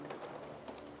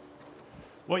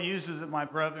What use is it, my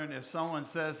brethren, if someone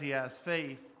says he has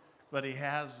faith, but he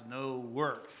has no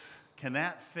works? Can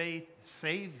that faith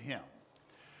save him?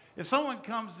 If someone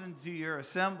comes into your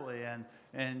assembly and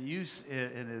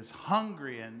is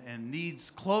hungry and needs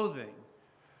clothing,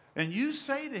 and you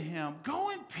say to him, "Go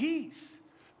in peace,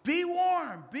 be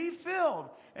warm, be filled,"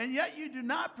 and yet you do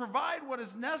not provide what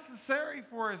is necessary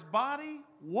for his body,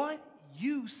 what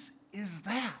use is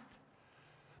that?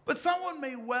 But someone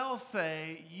may well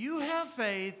say, "You have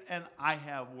faith and I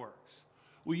have works.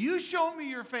 Will you show me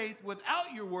your faith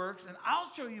without your works, and I'll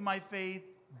show you my faith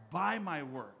by my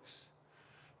works."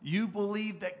 You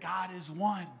believe that God is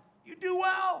one. You do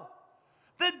well.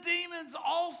 The demons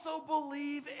also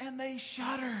believe and they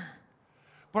shudder.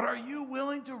 But are you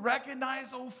willing to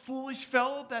recognize, oh foolish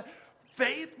fellow, that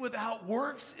faith without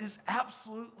works is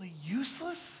absolutely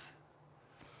useless?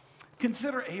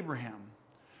 Consider Abraham.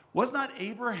 Was not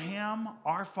Abraham,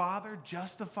 our father,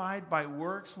 justified by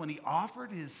works when he offered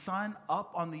his son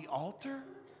up on the altar?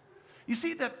 You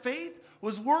see that faith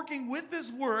was working with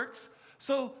his works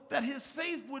so that his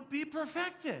faith would be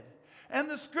perfected. And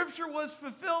the scripture was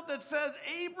fulfilled that says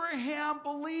Abraham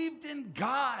believed in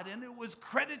God and it was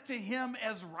credited to him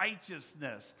as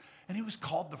righteousness. And he was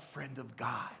called the friend of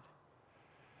God.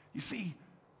 You see,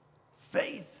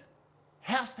 faith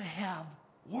has to have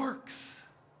works.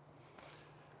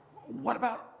 What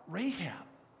about Rahab?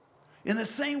 In the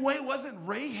same way, wasn't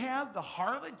Rahab the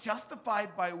harlot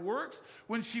justified by works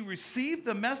when she received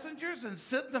the messengers and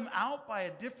sent them out by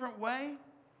a different way?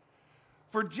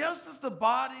 For just as the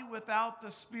body without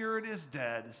the spirit is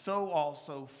dead, so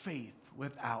also faith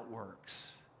without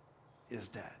works is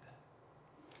dead.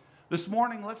 This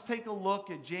morning, let's take a look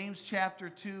at James chapter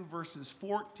 2, verses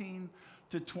 14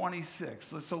 to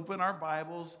 26. Let's open our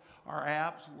Bibles, our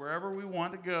apps, wherever we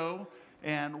want to go,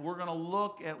 and we're going to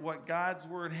look at what God's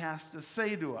Word has to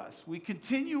say to us. We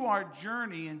continue our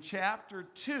journey in chapter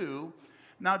 2.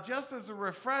 Now, just as a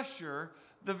refresher,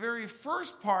 the very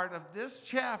first part of this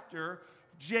chapter,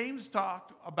 James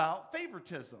talked about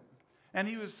favoritism. And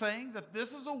he was saying that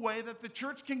this is a way that the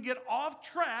church can get off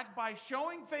track by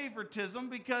showing favoritism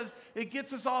because it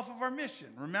gets us off of our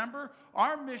mission. Remember,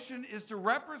 our mission is to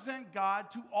represent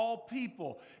God to all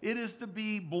people. It is to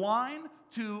be blind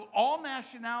to all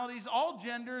nationalities, all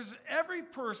genders, every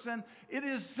person. It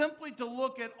is simply to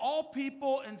look at all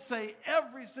people and say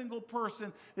every single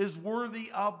person is worthy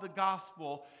of the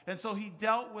gospel. And so he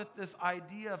dealt with this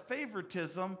idea of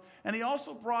favoritism, and he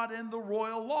also brought in the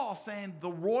royal law, saying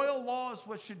the royal law is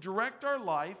what should direct our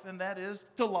life, and that is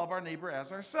to love our neighbor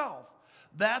as ourselves.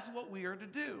 That's what we are to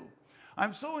do.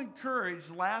 I'm so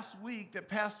encouraged last week that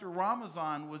Pastor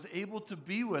Ramazan was able to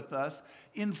be with us.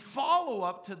 In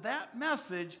follow-up to that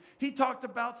message, he talked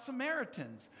about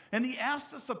Samaritans. And he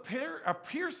asked us a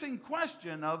piercing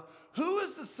question of, who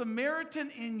is the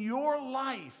Samaritan in your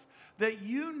life that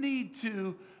you need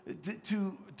to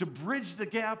bridge the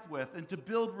gap with and to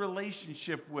build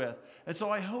relationship with? And so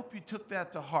I hope you took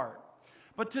that to heart.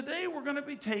 But today we're going to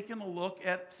be taking a look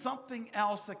at something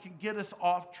else that can get us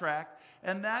off track,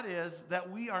 and that is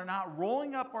that we are not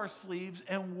rolling up our sleeves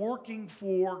and working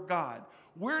for God.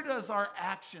 Where does our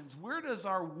actions, where does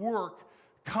our work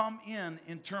come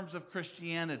in terms of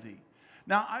Christianity?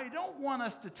 Now, I don't want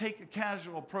us to take a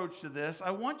casual approach to this.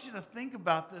 I want you to think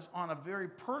about this on a very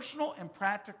personal and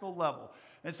practical level.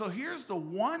 And so here's the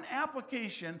one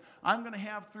application I'm going to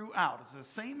have throughout. It's the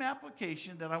same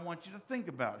application that I want you to think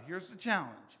about. Here's the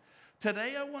challenge.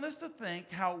 Today, I want us to think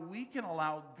how we can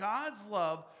allow God's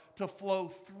love to flow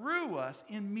through us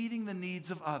in meeting the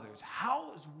needs of others.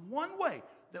 How is one way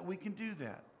that we can do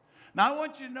that? Now, I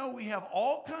want you to know we have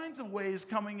all kinds of ways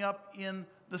coming up in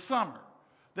the summer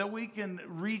that we can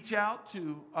reach out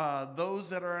to those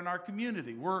that are in our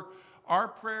community. Our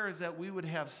prayer is that we would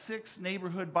have 6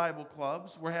 neighborhood Bible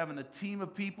clubs. We're having a team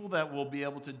of people that will be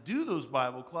able to do those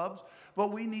Bible clubs,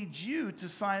 but we need you to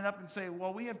sign up and say,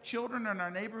 well, we have children in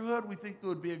our neighborhood. We think it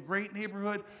would be a great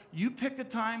neighborhood. You pick a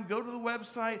time, go to the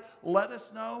website, let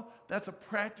us know. That's a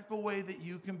practical way that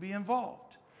you can be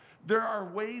involved. There are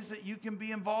ways that you can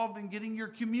be involved in getting your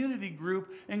community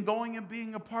group and going and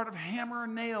being a part of Hammer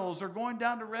and Nails or going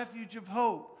down to Refuge of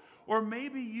Hope. Or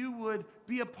maybe you would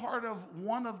be a part of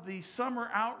one of the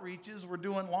summer outreaches. We're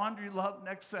doing Laundry Love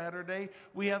next Saturday.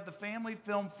 We have the Family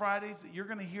Film Fridays that you're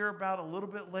going to hear about a little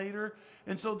bit later.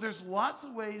 And so there's lots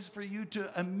of ways for you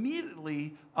to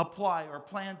immediately apply or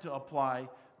plan to apply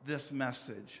this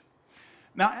message.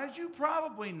 Now, as you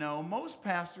probably know, most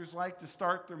pastors like to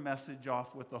start their message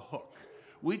off with a hook.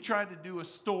 We try to do a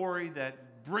story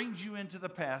that brings you into the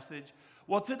passage.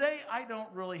 Well, today I don't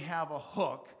really have a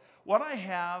hook. what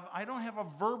I don't have a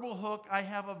verbal hook, I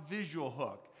have a visual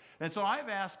hook. And so I've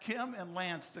asked Kim and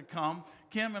Lance to come.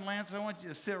 Kim and Lance, I want you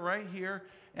to sit right here.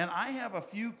 And I have a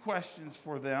few questions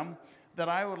for them that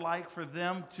I would like for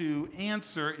them to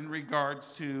answer in regards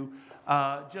to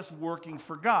just working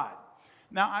for God.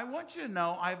 Now, I want you to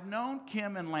know I've known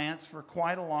Kim and Lance for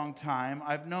quite a long time.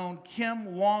 I've known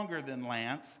Kim longer than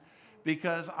Lance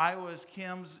because I was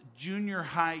Kim's junior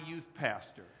high youth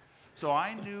pastor. So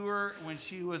I knew her when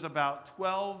she was about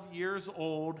 12 years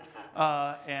old,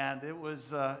 and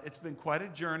it's been quite a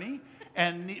journey.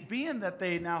 And being that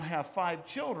they now have 5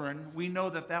 children, we know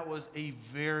that that was a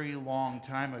very long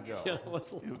time ago. Yeah, it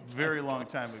was a long very long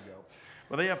time ago.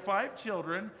 Well, they have 5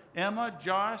 children: Emma,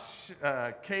 Josh,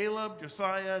 Caleb,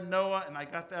 Josiah, Noah, and I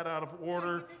got that out of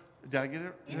order. Did I get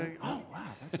it? Oh, wow,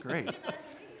 that's great.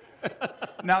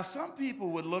 Now, some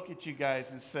people would look at you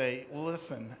guys and say, well,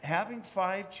 listen, having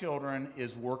 5 children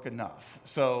is work enough.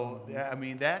 So, I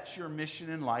mean, that's your mission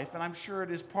in life, and I'm sure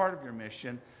it is part of your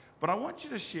mission. But I want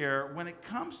you to share, when it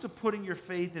comes to putting your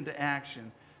faith into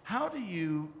action, how do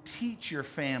you teach your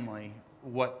family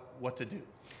what to do?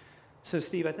 So,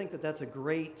 Steve, I think that's a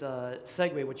great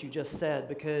segue, what you just said,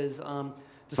 because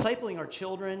discipling our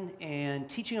children and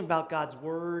teaching them about God's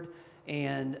Word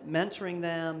and mentoring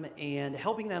them and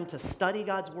helping them to study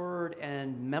God's Word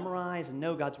and memorize and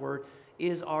know God's Word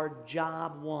is our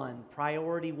job one,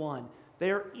 priority one.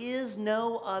 There is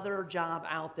no other job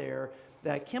out there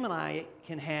that Kim and I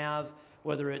can have,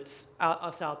 whether it's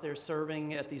us out there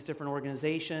serving at these different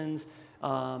organizations,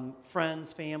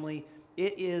 friends, family.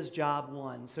 It is job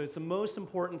one. So it's the most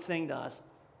important thing to us.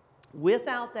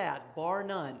 Without that, bar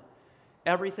none,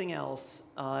 everything else,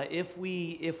 if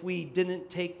we didn't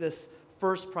take this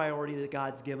first priority that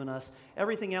God's given us,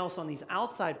 everything else on these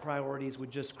outside priorities would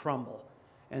just crumble.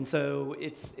 And so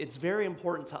it's very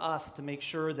important to us to make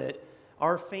sure that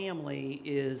our family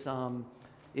is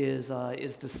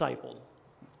discipled.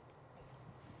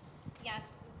 Yes,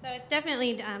 so it's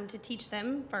definitely to teach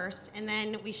them first, and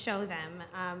then we show them.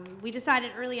 We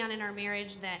decided early on in our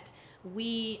marriage that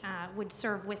we would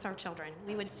serve with our children.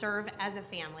 We would serve as a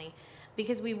family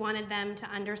because we wanted them to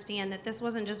understand that this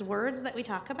wasn't just words that we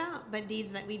talk about, but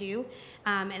deeds that we do,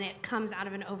 and it comes out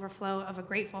of an overflow of a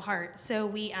grateful heart. So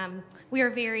we are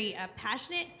very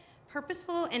passionate,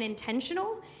 purposeful, and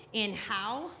intentional in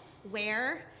how,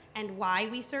 where, and why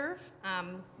we serve,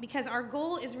 because our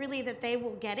goal is really that they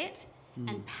will get it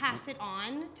and pass it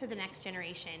on to the next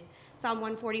generation. Psalm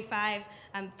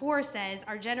 145:4 says,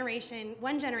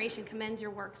 one generation commends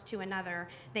your works to another.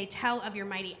 They tell of your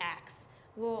mighty acts.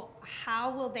 Well, how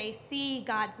will they see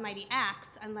God's mighty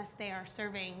acts unless they are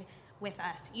serving with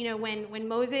us? You know, when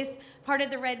Moses parted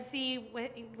the Red Sea,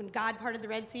 when God parted the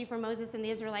Red Sea for Moses and the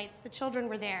Israelites, the children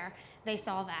were there. They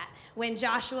saw that. When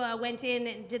Joshua went in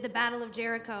and did the Battle of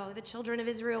Jericho, the children of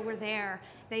Israel were there.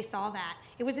 They saw that.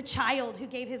 It was a child who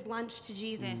gave his lunch to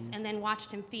Jesus and then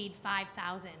watched him feed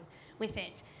 5,000 with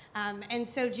it. And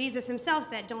so Jesus himself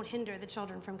said, don't hinder the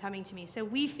children from coming to me. So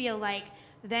we feel like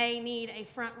they need a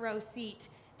front row seat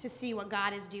to see what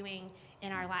God is doing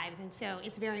in our lives. And so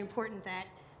it's very important that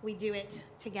we do it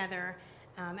together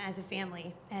as a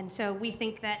family. And so we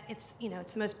think that it's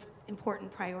the most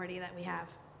important priority that we have.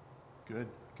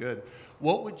 Good.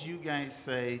 What would you guys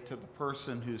say to the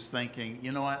person who's thinking,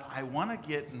 you know what, I want to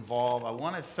get involved, I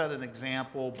want to set an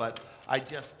example, but I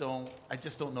just don't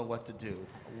know what to do?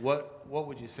 What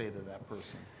would you say to that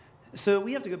person? So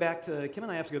we have to go back to, Kim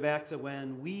and I have to go back to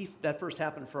when that first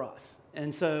happened for us.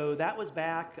 And so that was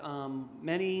back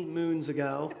many moons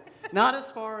ago. Not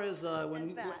as far as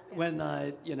when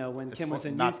Kim was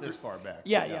in not youth this group. far back.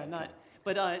 Yeah, not.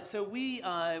 But so we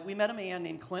met a man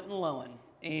named Clinton Lowen,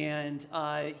 and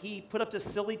he put up this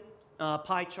silly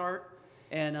pie chart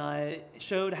and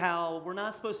showed how we're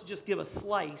not supposed to just give a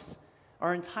slice.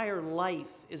 Our entire life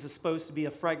is supposed to be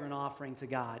a fragrant offering to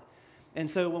God. And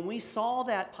so when we saw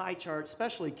that pie chart,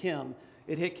 especially Kim,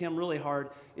 it hit Kim really hard,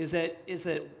 is that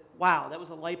wow, that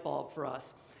was a light bulb for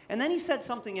us. And then he said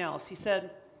something else. He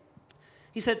said,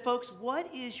 folks,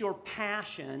 what is your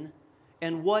passion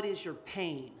and what is your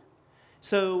pain?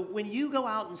 So when you go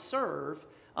out and serve,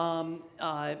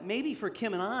 maybe for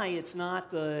Kim and I, it's not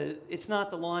the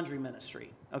laundry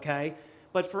ministry, okay?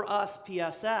 But for us,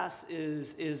 PSS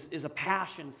is a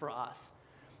passion for us,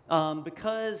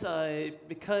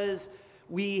 because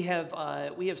we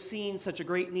have seen such a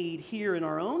great need here in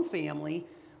our own family.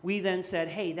 We then said,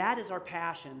 hey, that is our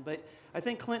passion. But I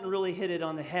think Clinton really hit it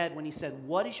on the head when he said,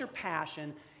 what is your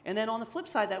passion? And then on the flip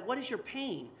side of that, what is your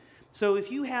pain? So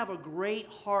if you have a great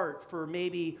heart for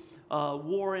maybe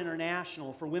War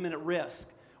International, for women at risk,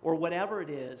 or whatever it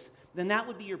is, then that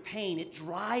would be your pain. It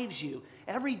drives you.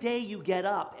 Every day you get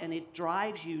up and it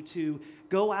drives you to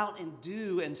go out and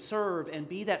do and serve and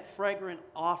be that fragrant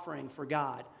offering for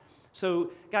God.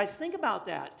 So, guys, think about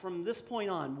that from this point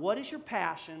on. What is your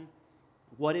passion?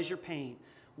 What is your pain?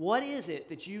 What is it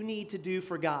that you need to do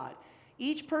for God?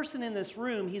 Each person in this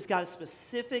room, he's got a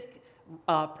specific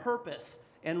purpose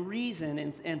and reason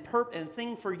and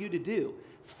thing for you to do.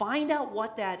 Find out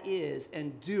what that is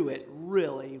and do it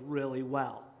really, really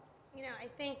well. You know, I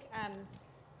think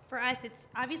for us, it's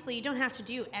obviously you don't have to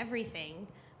do everything,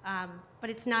 but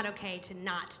it's not okay to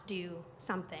not do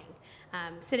something.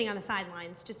 Sitting on the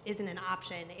sidelines just isn't an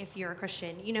option if you're a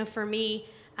Christian. You know, for me,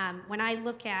 when I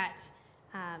look at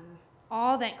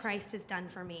all that Christ has done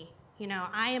for me, you know,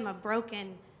 I am a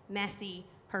broken, messy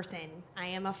person. I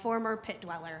am a former pit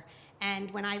dweller.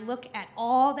 And when I look at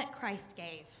all that Christ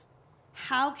gave,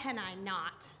 how can I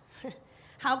not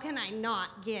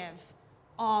give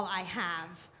all I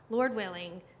have, Lord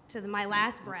willing, to my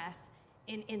last breath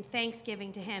in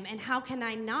thanksgiving to him? And how can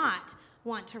I not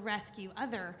want to rescue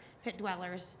other pit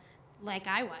dwellers like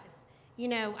I was? You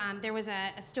know, there was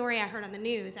a story I heard on the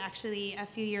news actually a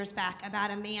few years back about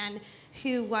a man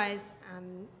who was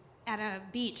at a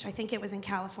beach, I think it was in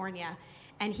California,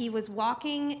 and he was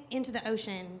walking into the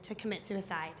ocean to commit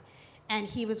suicide. And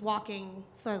he was walking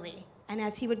slowly. And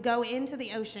as he would go into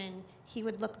the ocean, he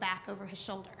would look back over his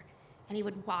shoulder, and he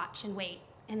would watch and wait,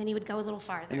 and then he would go a little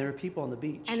farther. And there were people on the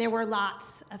beach. And there were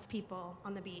lots of people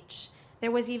on the beach.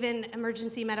 There was even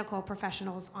emergency medical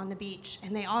professionals on the beach,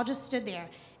 and they all just stood there.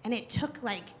 And it took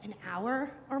like an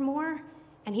hour or more,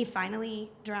 and he finally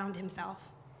drowned himself.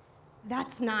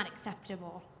 That's not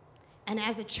acceptable. And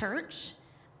as a church,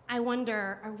 I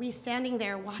wonder, are we standing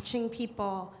there watching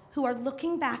people who are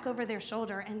looking back over their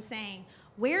shoulder and saying,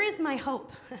 where is my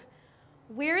hope?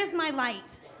 Where is my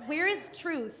light? Where is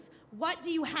truth? What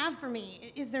do you have for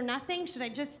me? Is there nothing? Should I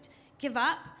just give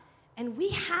up? And we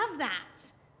have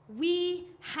that. We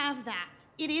have that.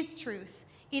 It is truth.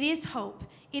 It is hope.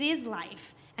 It is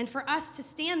life. And for us to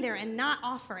stand there and not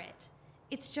offer it,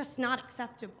 it's just not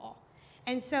acceptable.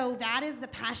 And so that is the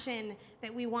passion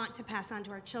that we want to pass on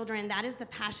to our children. That is the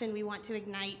passion we want to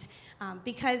ignite.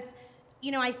 Because,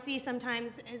 you know, I see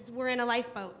sometimes as we're in a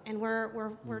lifeboat and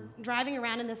we're driving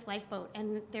around in this lifeboat,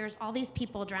 and there's all these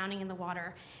people drowning in the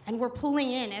water, and we're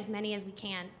pulling in as many as we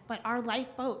can, but our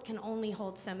lifeboat can only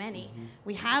hold so many. Mm-hmm.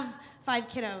 We have 5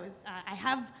 kiddos. I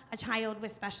have a child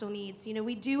with special needs. You know,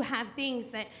 we do have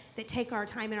things that take our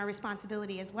time and our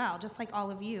responsibility as well, just like all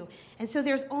of you. And so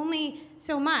there's only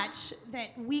so much that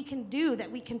we can do, that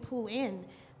we can pull in.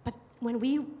 But when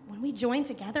we join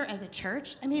together as a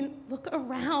church, I mean, look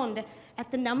around at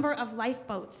the number of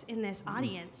lifeboats in this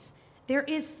audience. There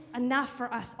is enough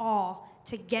for us all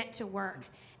to get to work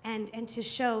and to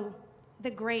show the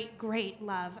great, great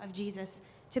love of Jesus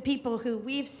to people who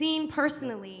we've seen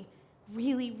personally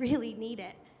really, really need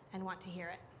it and want to hear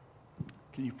it.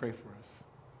 Can you pray for us?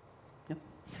 Yep.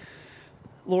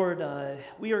 Lord,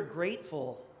 we are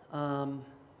grateful.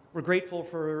 We're grateful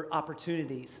for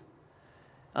opportunities.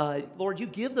 Lord, you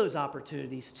give those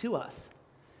opportunities to us.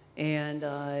 And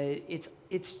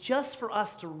it's just for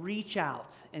us to reach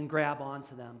out and grab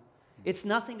onto them. It's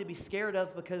nothing to be scared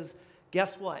of, because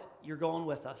guess what? You're going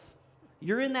with us.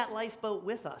 You're in that lifeboat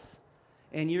with us,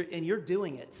 and you're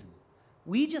doing it.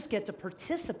 We just get to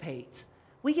participate.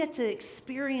 We get to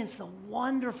experience the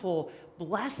wonderful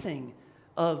blessing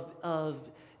of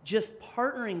just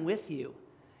partnering with you.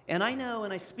 And I know,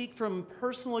 and I speak from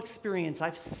personal experience,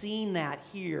 I've seen that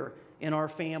here in our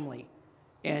family.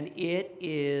 And it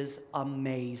is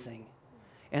amazing.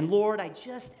 And Lord, I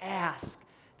just ask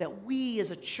that we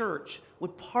as a church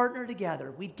would partner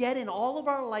together. We'd get in all of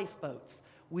our lifeboats.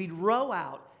 We'd row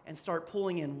out and start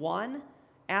pulling in one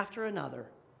after another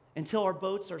until our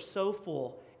boats are so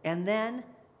full. And then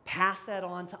pass that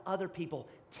on to other people.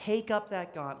 Take up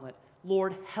that gauntlet.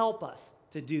 Lord, help us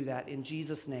to do that. In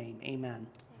Jesus' name, amen.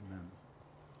 Amen.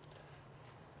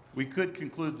 We could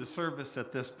conclude the service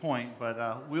at this point,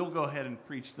 but we'll go ahead and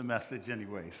preach the message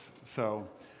anyways. So,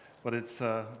 but it's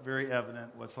very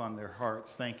evident what's on their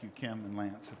hearts. Thank you, Kim and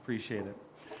Lance. Appreciate it.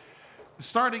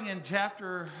 Starting in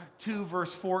chapter 2,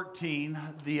 verse 14,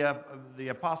 the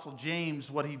Apostle James,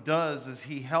 what he does is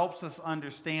he helps us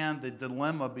understand the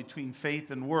dilemma between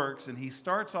faith and works, and he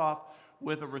starts off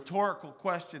with a rhetorical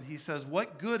question. He says,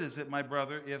 what good is it, my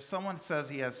brother, if someone says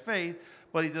he has faith,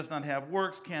 but he does not have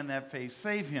works? Can that faith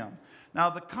save him? Now,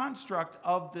 the construct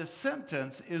of this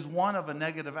sentence is one of a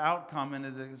negative outcome,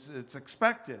 and it's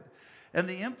expected. And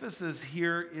the emphasis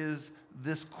here is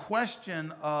this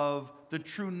question of the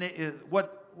true,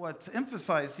 what's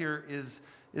emphasized here is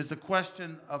is the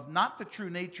question of not the true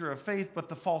nature of faith, but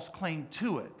the false claim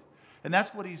to it. And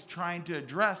that's what he's trying to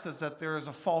address, is that there is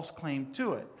a false claim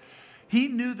to it. He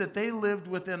knew that they lived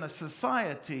within a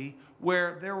society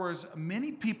where there was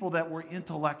many people that were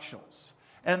intellectuals.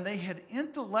 And they had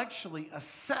intellectually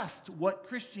assessed what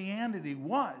Christianity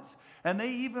was. And they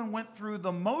even went through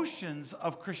the motions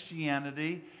of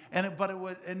Christianity, but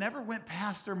it never went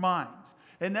past their minds.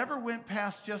 It never went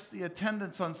past just the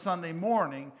attendance on Sunday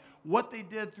morning. What they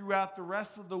did throughout the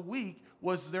rest of the week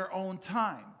was their own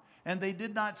time. And they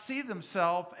did not see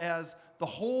themselves as the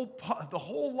whole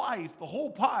life, the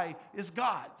whole pie is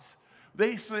God's.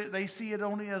 They see it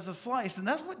only as a slice. And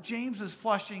that's what James is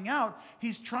fleshing out.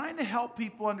 He's trying to help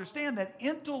people understand that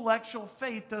intellectual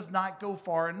faith does not go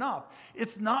far enough.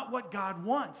 It's not what God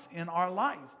wants in our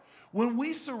life. When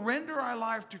we surrender our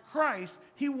life to Christ,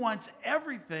 He wants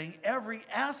everything, every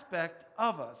aspect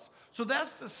of us. So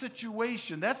that's the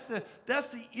situation. That's the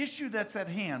issue that's at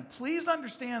hand. Please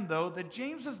understand, though, that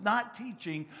James is not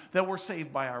teaching that we're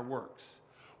saved by our works.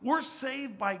 We're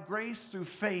saved by grace through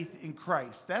faith in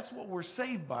Christ. That's what we're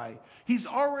saved by. He's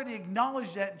already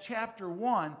acknowledged that in chapter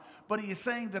 1, but he is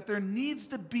saying that there needs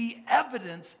to be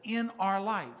evidence in our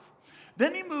life.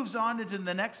 Then he moves on into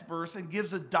the next verse and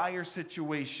gives a dire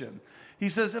situation. He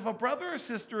says, if a brother or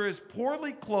sister is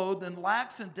poorly clothed and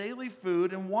lacks in daily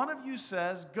food, and one of you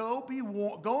says, go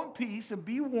in peace and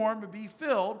be warm and be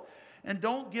filled, and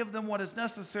don't give them what is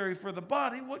necessary for the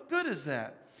body, what good is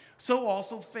that? So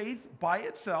also faith by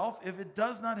itself, if it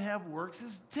does not have works,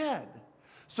 is dead.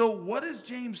 So what is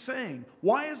James saying?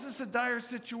 Why is this a dire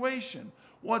situation?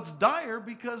 Well, it's dire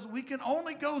because we can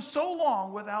only go so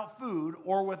long without food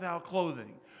or without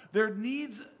clothing. There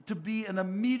needs to be an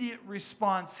immediate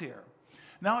response here.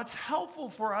 Now, it's helpful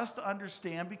for us to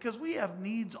understand because we have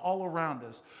needs all around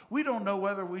us. We don't know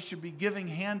whether we should be giving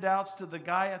handouts to the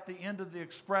guy at the end of the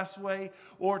expressway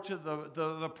or to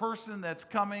the person that's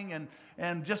coming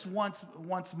and just wants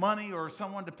money or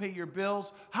someone to pay your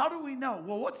bills. How do we know?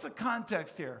 Well, what's the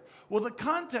context here? Well, the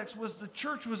context was the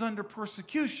church was under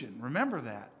persecution. Remember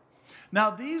that. Now,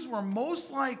 these were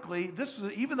most likely,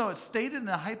 even though it's stated in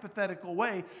a hypothetical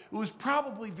way, it was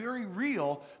probably very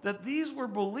real that these were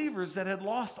believers that had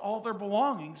lost all their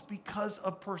belongings because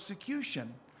of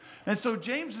persecution. And so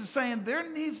James is saying there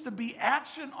needs to be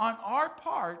action on our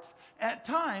parts at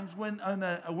times when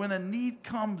a need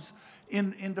comes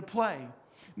into play.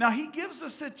 Now, he gives a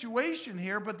situation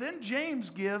here, but then James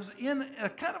gives, in a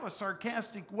kind of a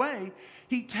sarcastic way,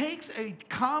 he takes a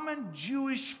common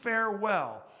Jewish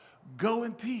farewell. Go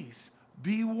in peace,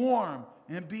 be warm,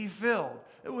 and be filled.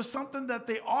 It was something that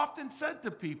they often said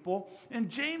to people, and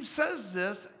James says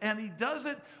this, and he does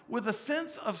it with a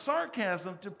sense of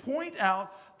sarcasm to point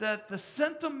out that the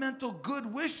sentimental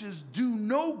good wishes do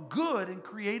no good in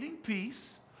creating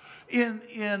peace,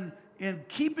 in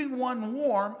keeping one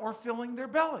warm, or filling their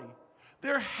belly.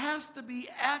 There has to be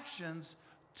actions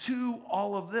to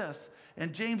all of this.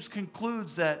 And James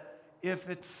concludes that if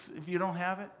you don't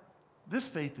have it, this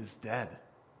faith is dead.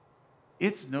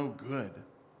 It's no good.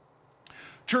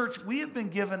 Church, we have been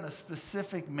given a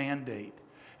specific mandate,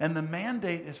 and the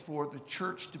mandate is for the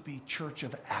church to be church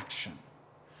of action.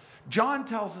 John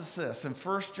tells us this in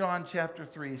 1 John chapter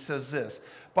 3. He says this,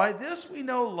 by this we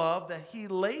know love, that he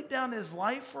laid down his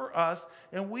life for us,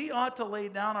 and we ought to lay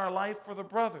down our life for the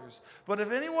brothers. But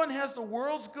if anyone has the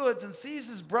world's goods and sees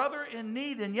his brother in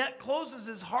need and yet closes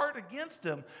his heart against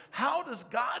him, how does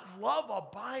God's love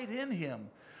abide in him?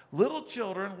 Little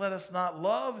children, let us not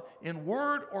love in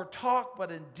word or talk,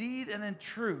 but in deed and in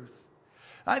truth.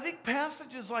 I think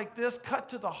passages like this cut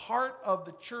to the heart of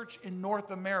the church in North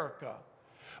America.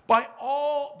 By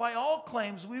all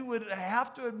claims, we would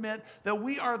have to admit that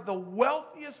we are the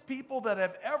wealthiest people that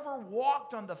have ever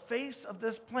walked on the face of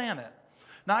this planet.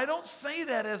 Now, I don't say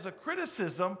that as a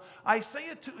criticism. I say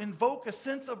it to invoke a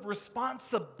sense of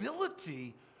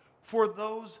responsibility for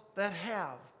those that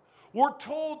have. We're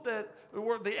told that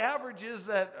the average is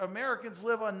that Americans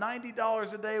live on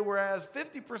 $90 a day, whereas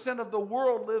 50% of the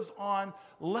world lives on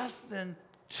less than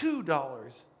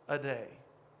 $2 a day.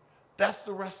 That's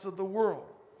the rest of the world.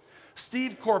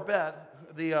 Steve Corbett,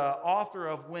 the author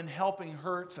of When Helping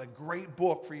Hurts, a great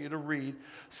book for you to read,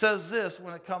 says this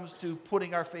when it comes to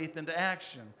putting our faith into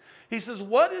action. He says,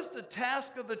 what is the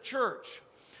task of the church?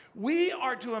 We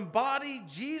are to embody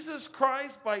Jesus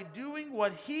Christ by doing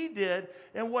what he did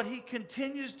and what he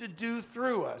continues to do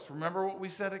through us. Remember what we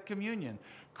said at communion.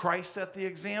 Christ set the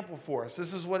example for us.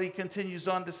 This is what he continues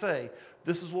on to say.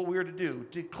 This is what we are to do.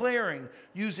 Declaring,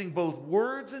 using both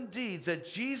words and deeds, that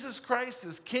Jesus Christ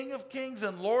is King of kings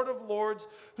and Lord of lords,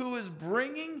 who is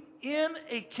bringing in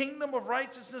a kingdom of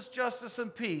righteousness, justice,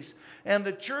 and peace. And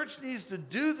the church needs to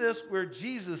do this where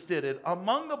Jesus did it,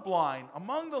 among the blind,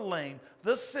 among the lame,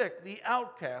 the sick, the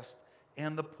outcast,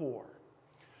 and the poor.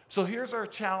 So here's our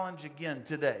challenge again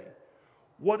today.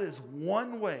 What is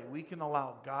one way we can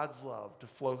allow God's love to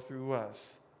flow through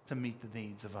us to meet the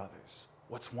needs of others?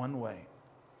 What's one way?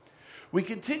 We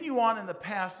continue on in the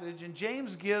passage, and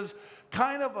James gives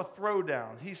kind of a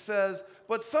throwdown. He says,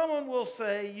 but someone will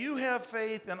say, you have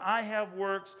faith and I have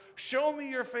works. Show me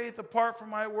your faith apart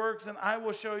from my works, and I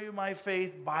will show you my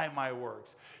faith by my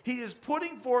works. He is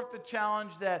putting forth the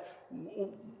challenge that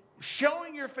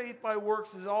showing your faith by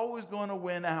works is always going to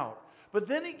win out. But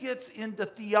then he gets into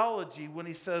theology when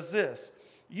he says this.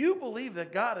 You believe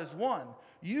that God is one.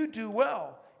 You do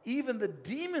well. Even the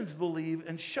demons believe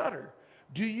and shudder.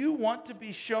 Do you want to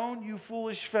be shown, you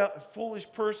foolish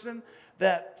person,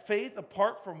 that faith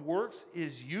apart from works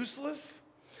is useless?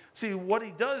 See, what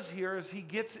he does here is he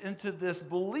gets into this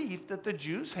belief that the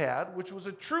Jews had, which was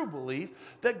a true belief,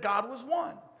 that God was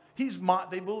one.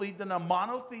 They believed in a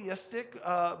monotheistic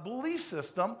belief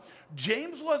system.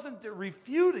 James wasn't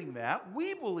refuting that.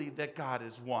 We believe that God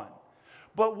is one.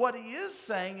 But what he is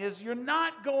saying is you're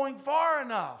not going far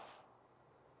enough.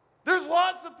 There's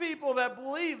lots of people that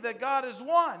believe that God is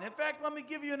one. In fact, let me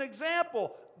give you an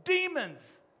example. Demons.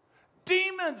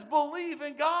 Demons believe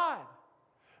in God.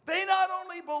 They not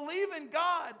only believe in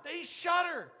God, they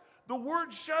shudder. The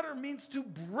word shudder means to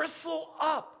bristle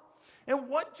up. And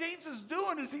what James is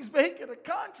doing is he's making a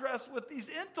contrast with these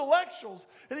intellectuals.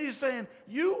 And he's saying,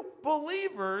 you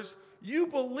believers, you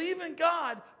believe in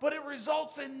God, but it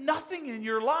results in nothing in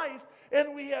your life.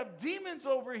 And we have demons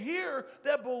over here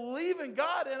that believe in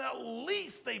God, and at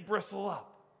least they bristle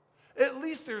up. At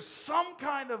least there's some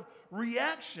kind of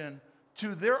reaction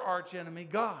to their archenemy,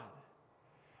 God.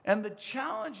 And the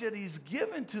challenge that he's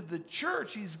given to the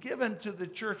church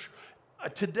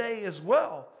today as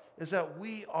well, is that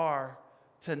we are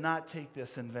to not take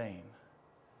this in vain.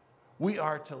 We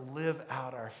are to live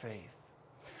out our faith.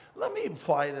 Let me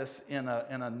apply this in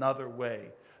another way.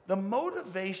 The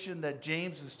motivation that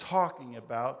James is talking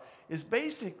about is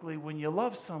basically when you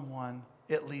love someone,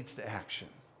 it leads to action.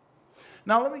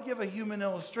 Now, let me give a human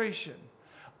illustration.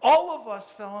 All of us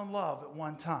fell in love at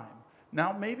one time.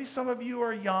 Now, maybe some of you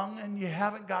are young and you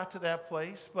haven't got to that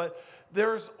place, but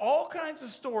there's all kinds of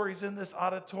stories in this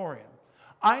auditorium.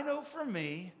 I know for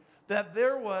me that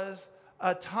there was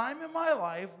a time in my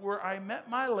life where I met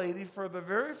my lady for the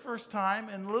very first time,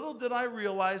 and little did I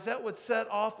realize that would set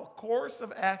off a course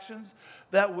of actions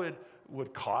that would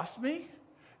cost me,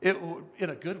 in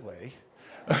a good way,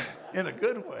 in a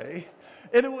good way,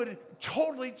 and it would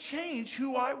totally change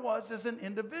who I was as an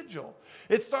individual.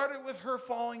 It started with her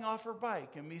falling off her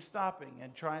bike and me stopping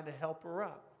and trying to help her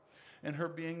up, and her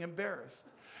being embarrassed.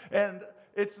 And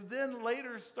it's then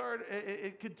later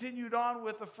it continued on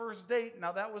with the first date.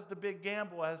 Now, that was the big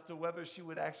gamble as to whether she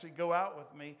would actually go out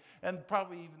with me. And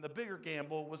probably even the bigger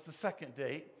gamble was the second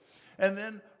date. And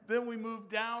then we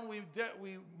moved down.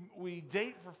 We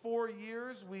date for 4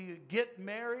 years. We get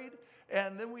married.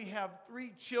 And then we have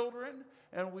 3 children.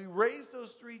 And we raise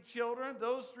those 3 children.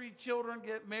 Those 3 children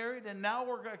get married. And now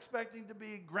we're expecting to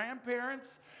be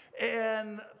grandparents.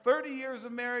 And 30 years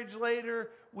of marriage later,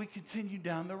 we continue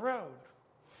down the road.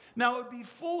 Now, it would be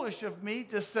foolish of me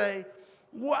to say,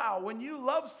 wow, when you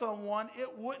love someone,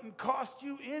 it wouldn't cost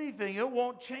you anything. It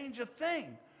won't change a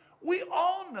thing. We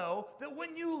all know that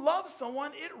when you love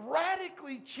someone, it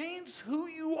radically changes who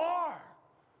you are.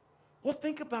 Well,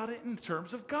 think about it in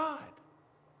terms of God.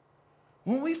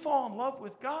 When we fall in love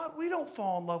with God, we don't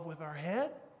fall in love with our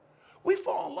head. We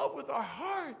fall in love with our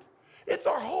heart. It's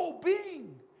our whole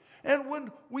being. And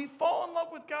when we fall in love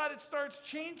with God, it starts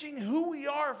changing who we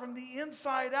are from the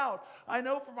inside out. I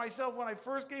know for myself, when I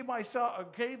first gave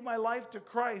my life to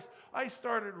Christ, I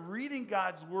started reading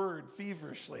God's word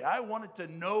feverishly. I wanted to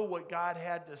know what God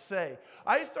had to say.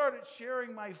 I started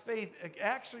sharing my faith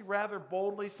actually rather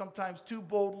boldly, sometimes too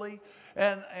boldly,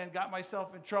 and got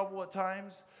myself in trouble at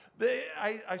times.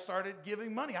 I started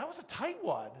giving money. I was a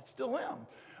tightwad, still am.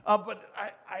 But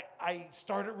I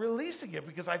started releasing it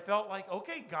because I felt like,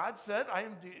 okay, God said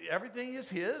everything is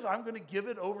His. I'm going to give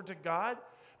it over to God.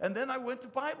 And then I went to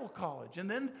Bible college. And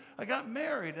then I got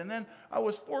married. And then I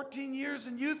was 14 years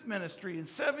in youth ministry and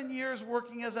 7 years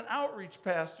working as an outreach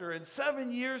pastor and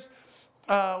 7 years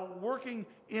working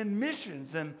in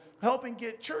missions and helping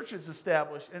get churches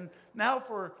established. And now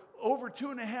for over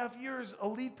 2.5 years, a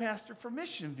lead pastor for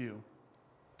Mission View.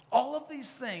 All of these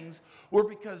things were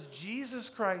because Jesus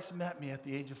Christ met me at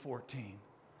the age of 14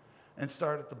 and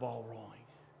started the ball rolling.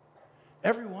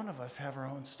 Every one of us have our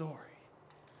own story.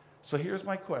 So here's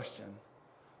my question.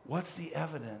 What's the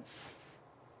evidence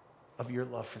of your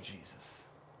love for Jesus?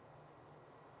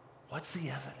 What's the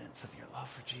evidence of your love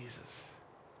for Jesus?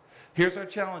 Here's our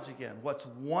challenge again. What's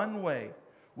one way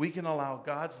we can allow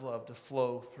God's love to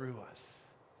flow through us?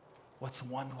 What's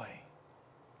one way?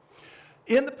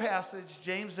 In the passage,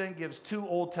 James then gives 2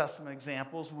 Old Testament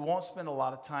examples. We won't spend a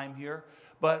lot of time here,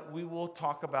 but we will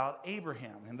talk about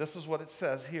Abraham. And this is what it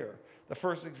says here. The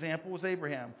first example was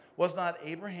Abraham. Was not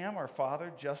Abraham, our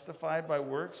father, justified by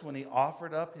works when he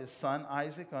offered up his son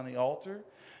Isaac on the altar?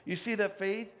 You see that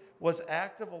faith was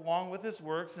active along with his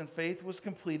works, and faith was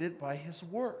completed by his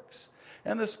works.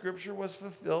 And the scripture was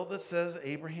fulfilled that says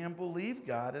Abraham believed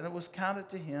God, and it was counted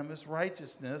to him as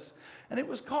righteousness, and he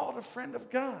was called a friend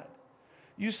of God.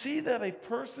 You see that a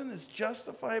person is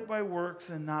justified by works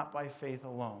and not by faith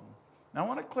alone. Now I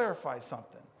want to clarify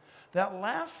something. That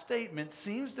last statement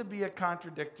seems to be a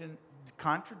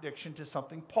contradiction to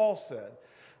something Paul said.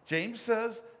 James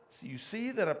says, so you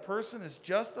see that a person is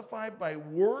justified by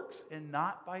works and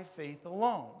not by faith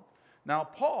alone. Now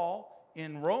Paul,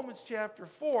 in Romans chapter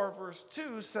 4, verse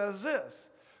 2, says this,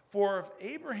 for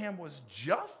if Abraham was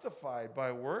justified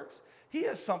by works, he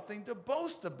has something to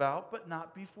boast about, but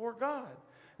not before God.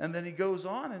 And then he goes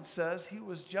on and says he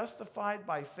was justified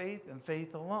by faith and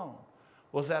faith alone.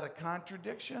 Was that a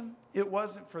contradiction? It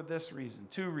wasn't for this reason,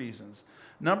 2 reasons.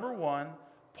 Number one,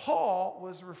 Paul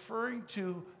was referring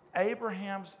to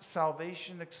Abraham's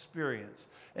salvation experience.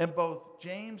 And both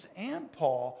James and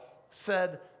Paul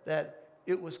said that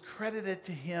it was credited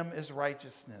to him as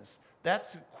righteousness.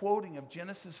 That's a quoting of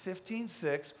Genesis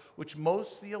 15:6, which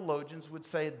most theologians would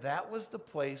say that was the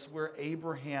place where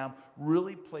Abraham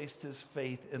really placed his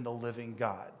faith in the living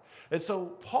God. And so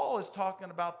Paul is talking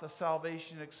about the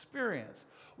salvation experience.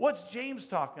 What's James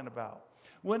talking about?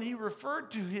 When he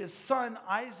referred to his son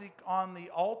Isaac on the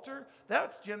altar,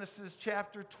 that's Genesis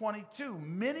chapter 22,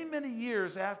 many, many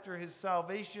years after his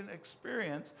salvation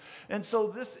experience. And so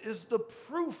this is the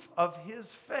proof of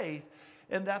his faith,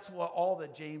 and that's what all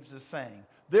that James is saying.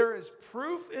 There is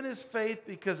proof in his faith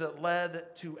because it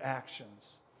led to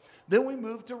actions. Then we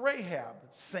move to Rahab,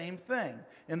 same thing.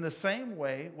 In the same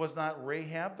way, was not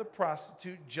Rahab the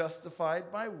prostitute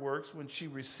justified by works when she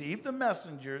received the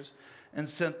messengers and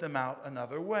sent them out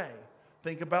another way?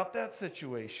 Think about that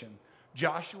situation.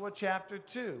 Joshua chapter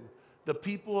 2, the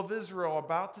people of Israel are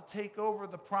about to take over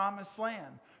the promised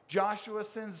land. Joshua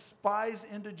sends spies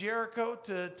into Jericho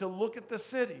to look at the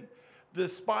city. The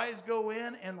spies go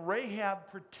in, and Rahab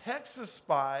protects the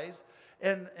spies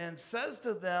and says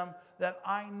to them that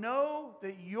I know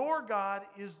that your God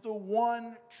is the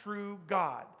one true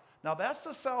God. Now that's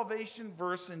the salvation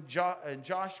verse in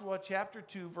Joshua chapter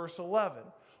 2, verse 11.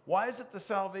 Why is it the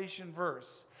salvation verse?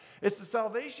 It's the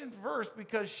salvation verse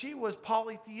because she was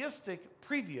polytheistic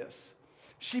previous.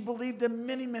 She believed in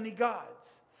many, many gods.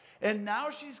 And now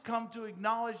she's come to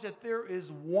acknowledge that there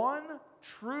is one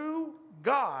true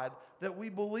God that we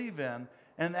believe in,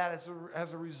 and that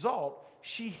as a result,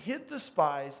 she hid the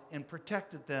spies and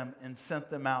protected them and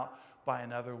sent them out by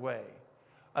another way.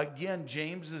 Again,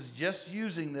 James is just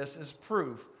using this as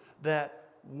proof that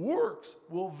works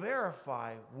will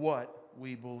verify what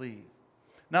we believe.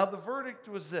 Now, the verdict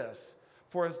was this: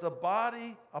 for as the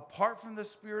body apart from the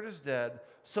spirit is dead,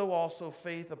 so also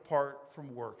faith apart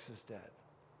from works is dead.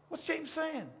 What's James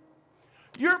saying?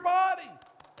 Your body,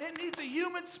 it needs a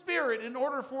human spirit in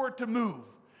order for it to move,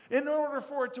 in order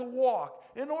for it to walk,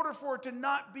 in order for it to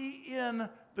not be in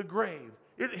the grave.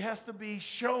 It has to be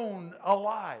shown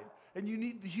alive, and you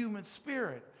need the human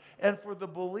spirit. And for the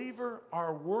believer,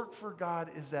 our work for God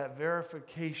is that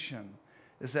verification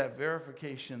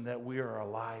that we are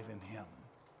alive in Him.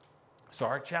 So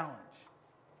our challenge,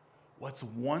 what's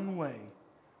one way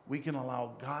we can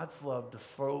allow God's love to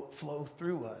flow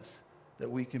through us that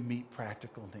we can meet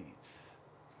practical needs?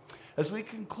 As we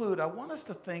conclude, I want us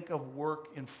to think of work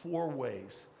in 4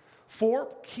 ways, 4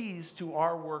 keys to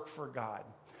our work for God.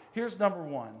 Here's number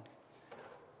 1.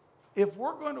 If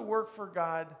we're going to work for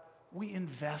God, we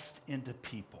invest into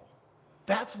people.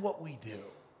 That's what we do.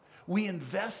 We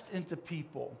invest into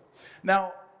people.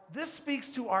 Now, this speaks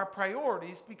to our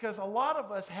priorities because a lot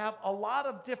of us have a lot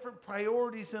of different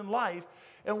priorities in life.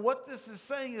 And what this is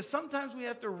saying is sometimes we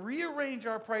have to rearrange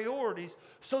our priorities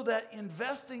so that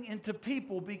investing into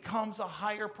people becomes a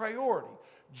higher priority.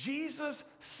 Jesus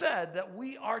said that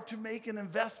we are to make an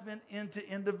investment into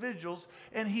individuals,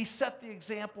 and he set the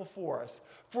example for us.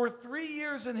 For 3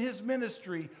 years in his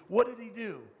ministry, what did he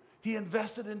do? He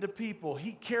invested into people.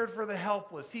 He cared for the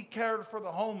helpless. He cared for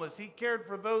the homeless. He cared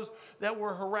for those that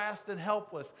were harassed and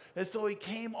helpless. And so he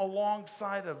came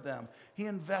alongside of them. He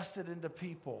invested into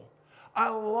people. I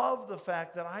love the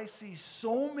fact that I see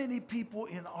so many people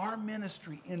in our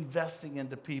ministry investing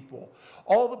into people.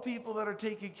 All the people that are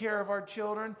taking care of our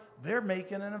children, they're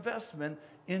making an investment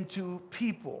into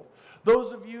people.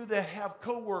 Those of you that have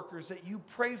coworkers that you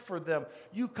pray for them,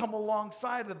 you come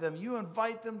alongside of them, you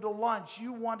invite them to lunch,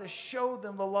 you want to show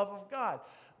them the love of God.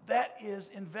 That is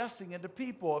investing into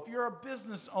people. If you're a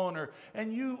business owner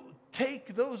and you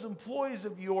take those employees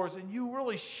of yours and you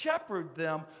really shepherd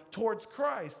them towards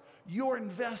Christ, you're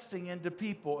investing into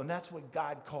people, and that's what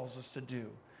God calls us to do.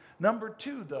 Number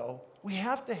 2, though, we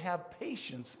have to have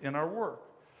patience in our work.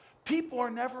 People are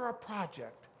never a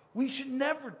project. We should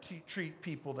never treat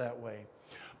people that way.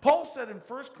 Paul said in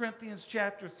 1 Corinthians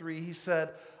chapter 3, he said,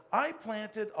 I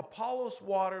planted, Apollos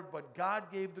watered, but God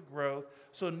gave the growth.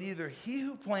 So neither he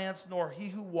who plants nor he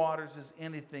who waters is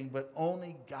anything, but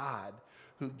only God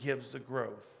who gives the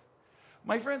growth.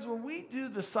 My friends, when we do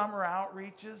the summer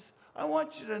outreaches, I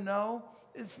want you to know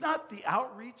it's not the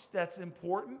outreach that's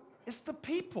important, it's the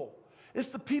people. It's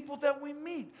the people that we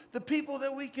meet, the people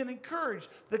that we can encourage,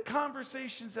 the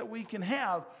conversations that we can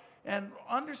have, and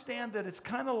understand that it's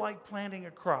kind of like planting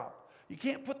a crop. You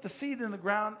can't put the seed in the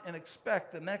ground and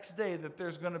expect the next day that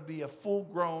there's going to be a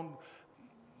full-grown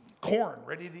corn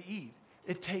ready to eat.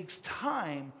 It takes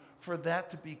time for that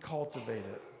to be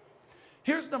cultivated.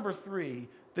 Here's number 3.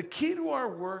 The key to our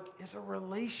work is a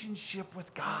relationship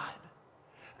with God.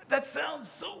 That sounds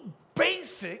so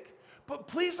basic, but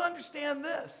please understand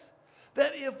this,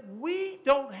 that if we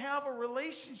don't have a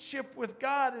relationship with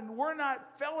God and we're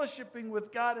not fellowshipping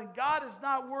with God and God is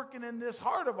not working in this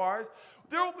heart of ours,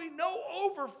 there will be no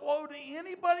overflow to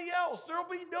anybody else. There will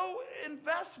be no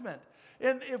investment.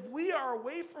 And if we are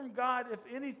away from God, if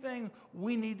anything,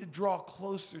 we need to draw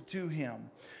closer to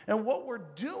him. And what we're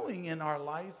doing in our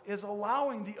life is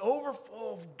allowing the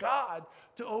overflow of God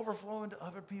to overflow into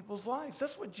other people's lives.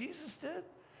 That's what Jesus did.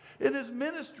 In his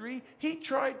ministry, he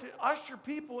tried to usher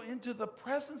people into the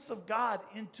presence of God,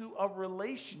 into a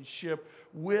relationship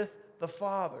with the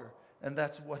Father. And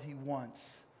that's what he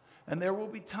wants. And there will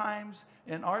be times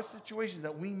in our situation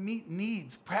that we meet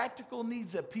needs, practical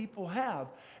needs that people have.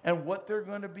 And what they're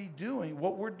going to be doing,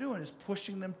 what we're doing is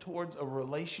pushing them towards a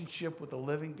relationship with the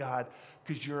living God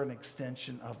because you're an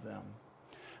extension of them.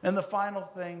 And the final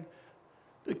thing,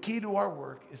 the key to our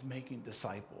work is making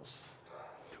disciples.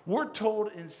 We're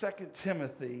told in 2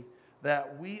 Timothy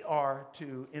that we are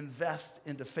to invest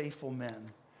into faithful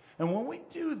men. And when we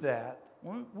do that,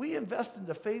 when we invest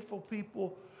into faithful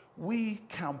people, we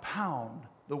compound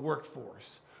the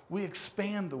workforce. We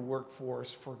expand the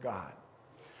workforce for God.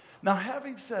 Now,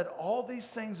 having said all these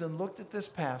things and looked at this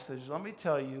passage, let me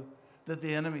tell you that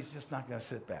the enemy's just not going to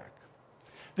sit back.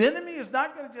 The enemy is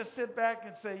not going to just sit back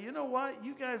and say, you know what,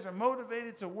 you guys are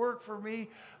motivated to work for me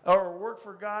or work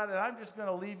for God, and I'm just going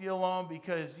to leave you alone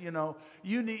because, you know,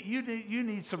 you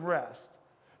need some rest.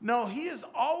 No, he is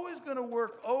always going to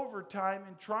work overtime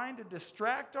in trying to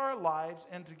distract our lives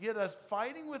and to get us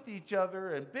fighting with each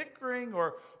other and bickering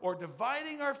or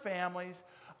dividing our families.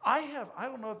 I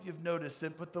don't know if you've noticed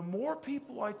it, but the more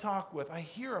people I talk with, I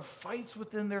hear of fights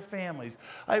within their families.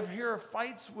 I hear of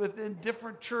fights within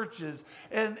different churches,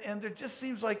 and there just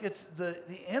seems like it's the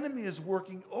enemy is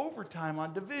working overtime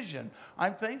on division.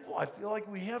 I'm thankful. I feel like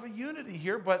we have a unity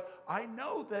here, but I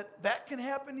know that can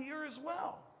happen here as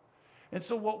well. And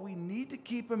so what we need to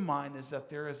keep in mind is that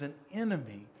there is an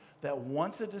enemy that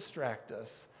wants to distract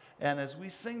us. And as we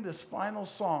sing this final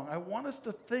song, I want us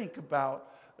to think about,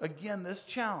 again, this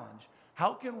challenge.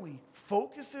 How can we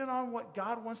focus in on what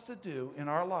God wants to do in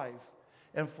our life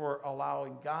and for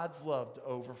allowing God's love to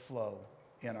overflow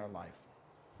in our life?